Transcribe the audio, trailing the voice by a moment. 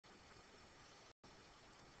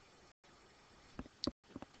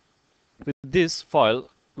With this file,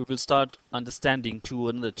 we will start understanding two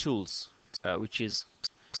another tools, which is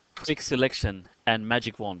Quick Selection and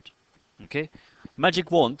Magic Wand. Okay,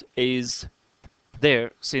 Magic Wand is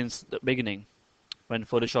there since the beginning when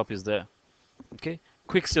Photoshop is there. Okay,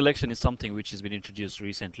 Quick Selection is something which has been introduced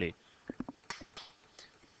recently.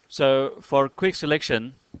 So for Quick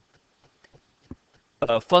Selection,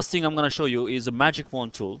 first thing I'm going to show you is a Magic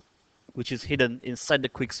Wand tool, which is hidden inside the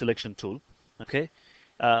Quick Selection tool. Okay,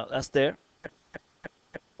 that's there.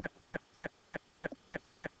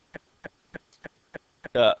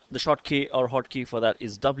 The short key or hotkey for that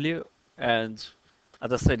is W, and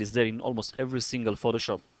as I said, it's there in almost every single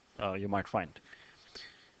Photoshop you might find.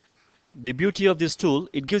 The beauty of this tool,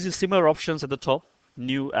 it gives you similar options at the top,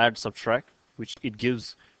 new, add, subtract, which it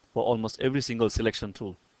gives for almost every single selection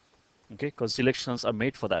tool. Okay, because selections are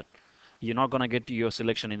made for that. You're not gonna get your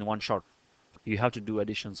selection in one shot. You have to do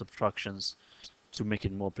additions, subtractions to make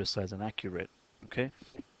it more precise and accurate. Okay,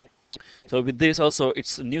 so with this also,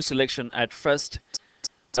 it's a new selection at first.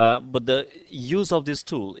 But the use of this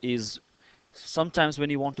tool is sometimes when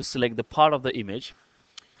you want to select the part of the image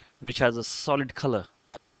which has a solid color,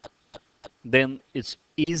 then it's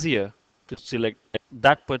easier to select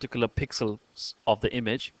that particular pixels of the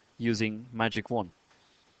image using Magic Wand.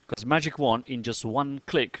 Because Magic Wand, in just one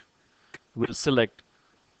click, will select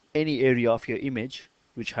any area of your image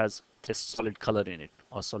which has a solid color in it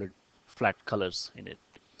or solid flat colors in it.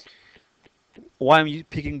 Why I'm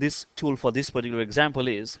picking this tool for this particular example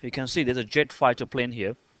is you can see there's a jet fighter plane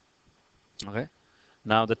here. Okay,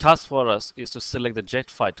 now the task for us is to select the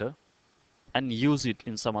jet fighter and use it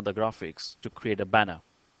in some other graphics to create a banner,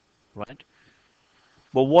 right?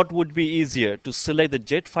 But what would be easier to select the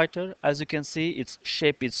jet fighter? As you can see, its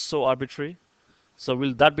shape is so arbitrary. So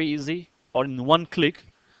will that be easy? Or in one click,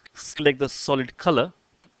 select the solid color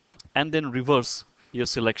and then reverse your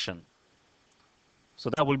selection. So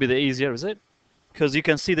that will be the easier, is it? Because you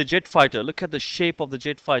can see the jet fighter. Look at the shape of the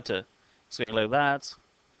jet fighter. It's going like that,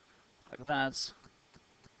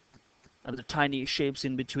 and the tiny shapes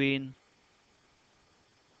in between,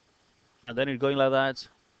 and then it's going like that,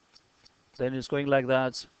 then it's going like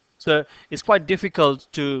that. So it's quite difficult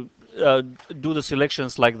to do the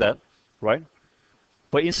selections like that, right?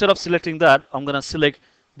 But instead of selecting that, I'm going to select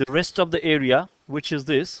the rest of the area, which is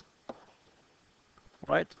this,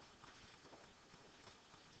 right?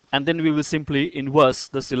 And then we will simply inverse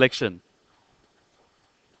the selection.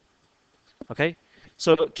 Okay,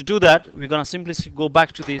 so to do that, we're going to simply go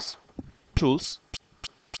back to these tools,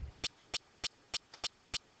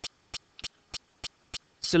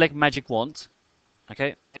 select Magic Wand,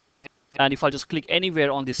 okay, and if I just click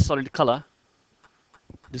anywhere on this solid color,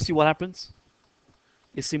 do you see what happens?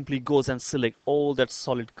 It simply goes and select all that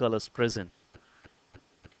solid colors present.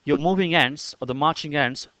 Your moving ants or the marching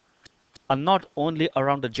ants are not only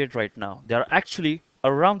around the jet right now, they are actually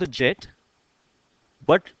around the jet,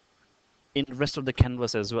 but in the rest of the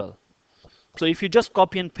canvas as well. So if you just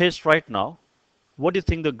copy and paste right now, what do you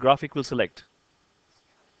think the graphic will select?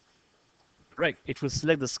 Right, it will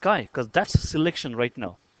select the sky because that's a selection right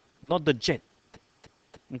now, not the jet.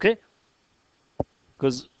 Okay,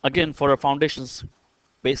 because again, for our foundations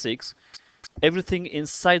basics, everything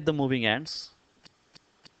inside the moving ants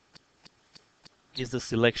is the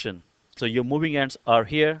selection. So your moving ants are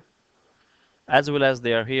here as well as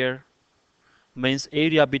they are here, means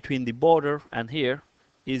area between the border and here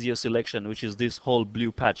is your selection, which is this whole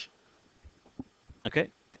blue patch. Okay,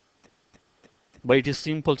 but it is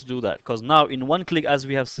simple to do that because now in one click, as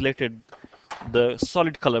we have selected the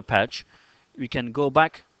solid color patch, we can go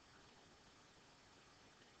back,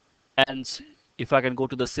 and if I can go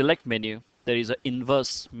to the select menu, there is an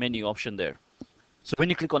inverse menu option there. So when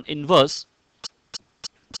you click on inverse,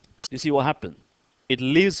 you see what happened. It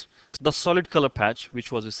leaves the solid color patch which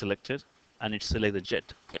was selected and it selects the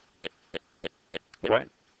jet, right?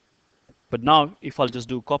 But now if I'll just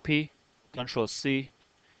do copy, Control C,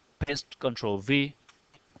 paste, Control V,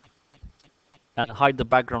 and hide the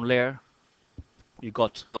background layer, you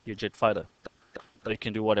got your jet fighter. But you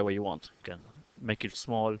can do whatever you want. You can make it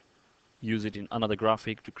small, use it in another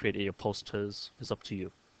graphic to create your posters. It's up to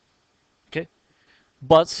you. Okay,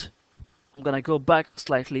 but I'm gonna go back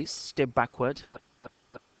slightly, step backward.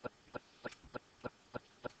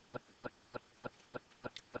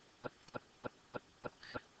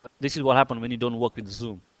 This is what happens when you don't work with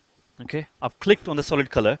zoom. Okay, I've clicked on the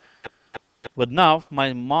solid color, but now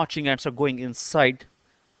my marching ants are going inside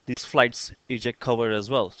this flight's eject cover as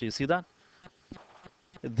well. So you see that?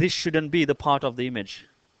 This shouldn't be the part of the image.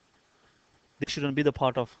 This shouldn't be the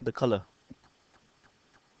part of the color.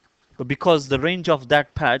 But because the range of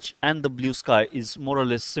that patch and the blue sky is more or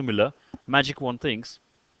less similar, Magic Wand thinks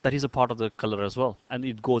that is a part of the color as well, and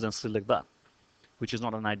it goes and select that, which is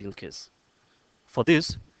not an ideal case. For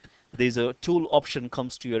this, there's a tool option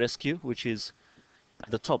comes to your rescue, which is at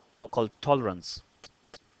the top called tolerance.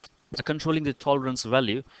 By controlling the tolerance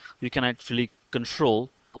value, you can actually control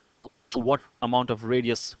to what amount of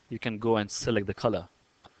radius you can go and select the color.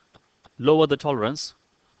 Lower the tolerance,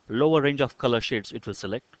 lower range of color shades it will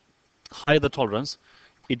select. Higher the tolerance,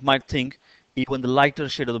 it might think even the lighter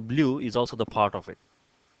shade of the blue is also the part of it.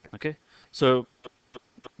 Okay, so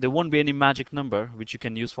there won't be any magic number which you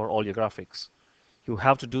can use for all your graphics. You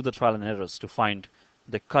have to do the trial and errors to find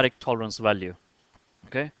the correct tolerance value.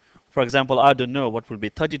 Okay, for example, I don't know what will be.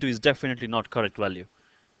 32 is definitely not correct value.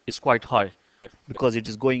 It's quite high because it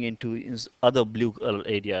is going into other blue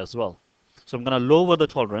area as well. So I'm going to lower the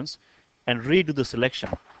tolerance and redo the selection.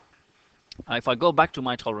 If I go back to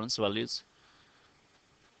my tolerance values,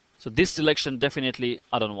 so this selection definitely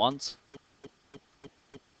I don't want.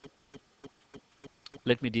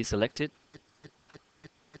 Let me deselect it.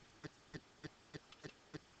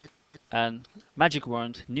 And Magic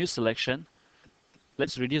Wand, new selection.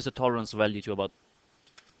 Let's reduce the tolerance value to about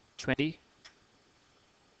 20.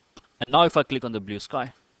 And now if I click on the blue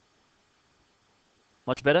sky,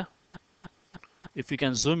 much better. If you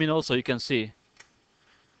can zoom in also, you can see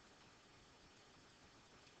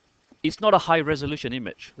it's not a high resolution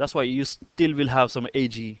image. That's why you still will have some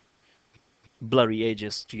edgy, blurry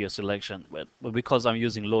edges to your selection. But because I'm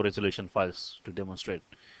using low resolution files to demonstrate.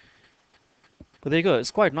 But there you go, it's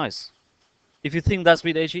quite nice. If you think that's a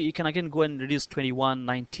bit edgy, you can again go and reduce 21,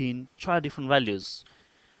 19, try different values.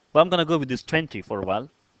 But I'm gonna go with this 20 for a while.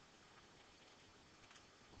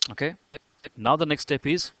 Okay, now the next step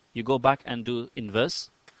is you go back and do inverse.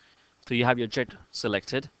 So you have your jet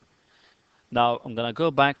selected. Now I'm gonna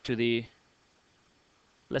go back to the,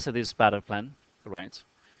 let's say this pattern plan, right?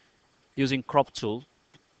 Using crop tool,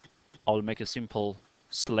 I'll make a simple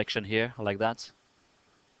selection here like that.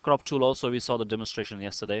 Crop tool also, we saw the demonstration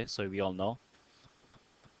yesterday, so we all know.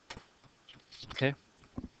 Okay,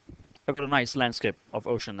 I've got a nice landscape of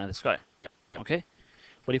ocean and the sky. Okay,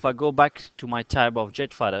 but if I go back to my tab of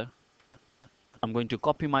jet fighter, I'm going to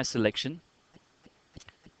copy my selection,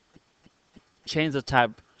 change the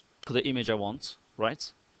tab to the image I want,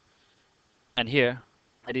 right? And here,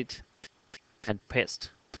 edit and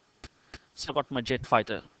paste. So I've got my jet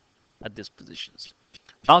fighter at these positions.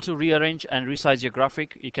 Now to rearrange and resize your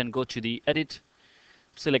graphic, you can go to the edit,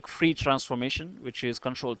 select free transformation, which is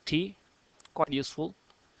Control T, quite useful.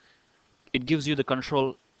 It gives you the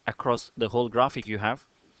control across the whole graphic you have.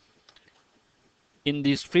 In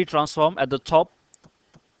this free transform at the top,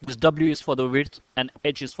 this W is for the width and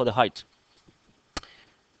H is for the height.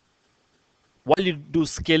 While you do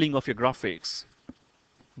scaling of your graphics,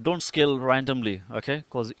 don't scale randomly, okay?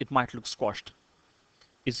 Because it might look squashed.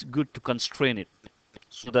 It's good to constrain it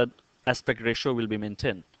so that aspect ratio will be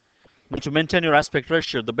maintained. Now to maintain your aspect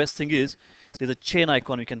ratio, the best thing is there's a chain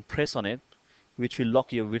icon you can press on it, which will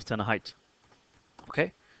lock your width and height.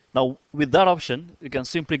 Okay. Now with that option, you can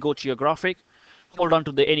simply go to your graphic, hold on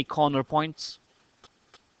to any corner points.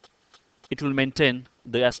 It will maintain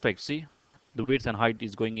the aspect. See, the width and height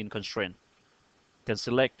is going in constraint. You can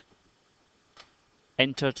select,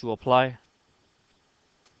 enter to apply.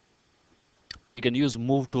 You can use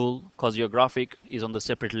move tool because your graphic is on the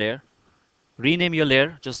separate layer. Rename your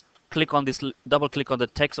layer. Just click on this, double click on the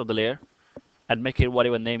text of the layer and make it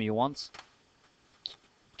whatever name you want.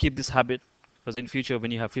 Keep this habit because in future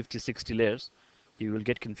when you have 50, 60 layers, you will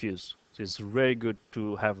get confused. So it's very good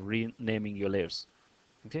to have renaming your layers.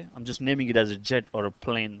 Okay, I'm just naming it as a jet or a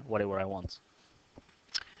plane, whatever I want.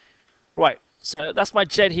 Right, so that's my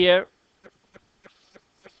jet here.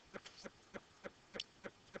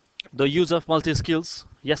 The use of multi-skills.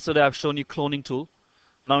 Yesterday I've shown you cloning tool.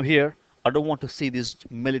 Now here, I don't want to see these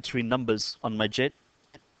military numbers on my jet.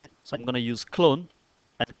 So I'm going to use clone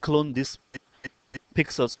and clone these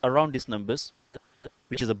pixels around these numbers,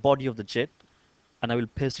 which is the body of the jet, and I will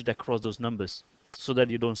paste it across those numbers so that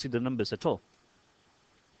you don't see the numbers at all.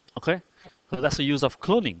 Okay, so that's the use of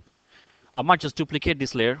cloning. I might just duplicate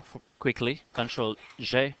this layer quickly, Control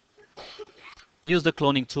J. Use the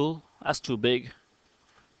cloning tool, that's too big,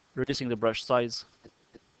 reducing the brush size.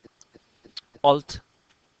 Alt,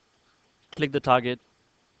 click the target,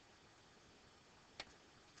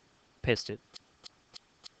 paste it.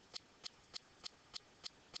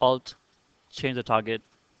 Alt, change the target.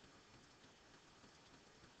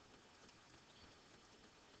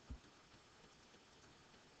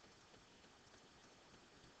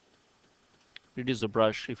 Reduce the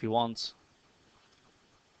brush if you want.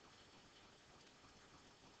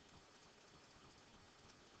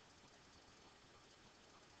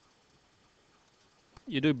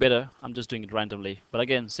 you do better. I'm just doing it randomly. But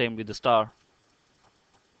again, same with the star.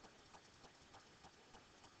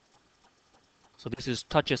 So this is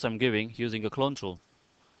touches I'm giving using a clone tool.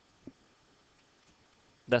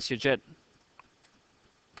 That's your jet.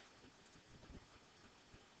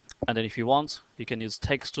 And then if you want, you can use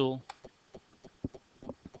text tool,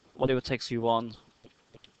 whatever text you want.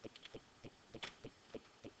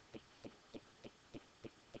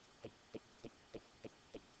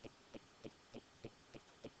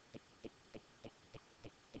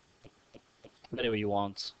 Whatever you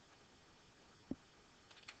want.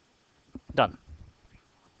 Done.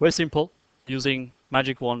 Very simple. Using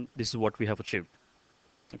Magic Wand, this is what we have achieved.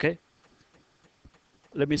 Okay.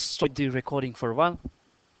 Let me stop the recording for a while.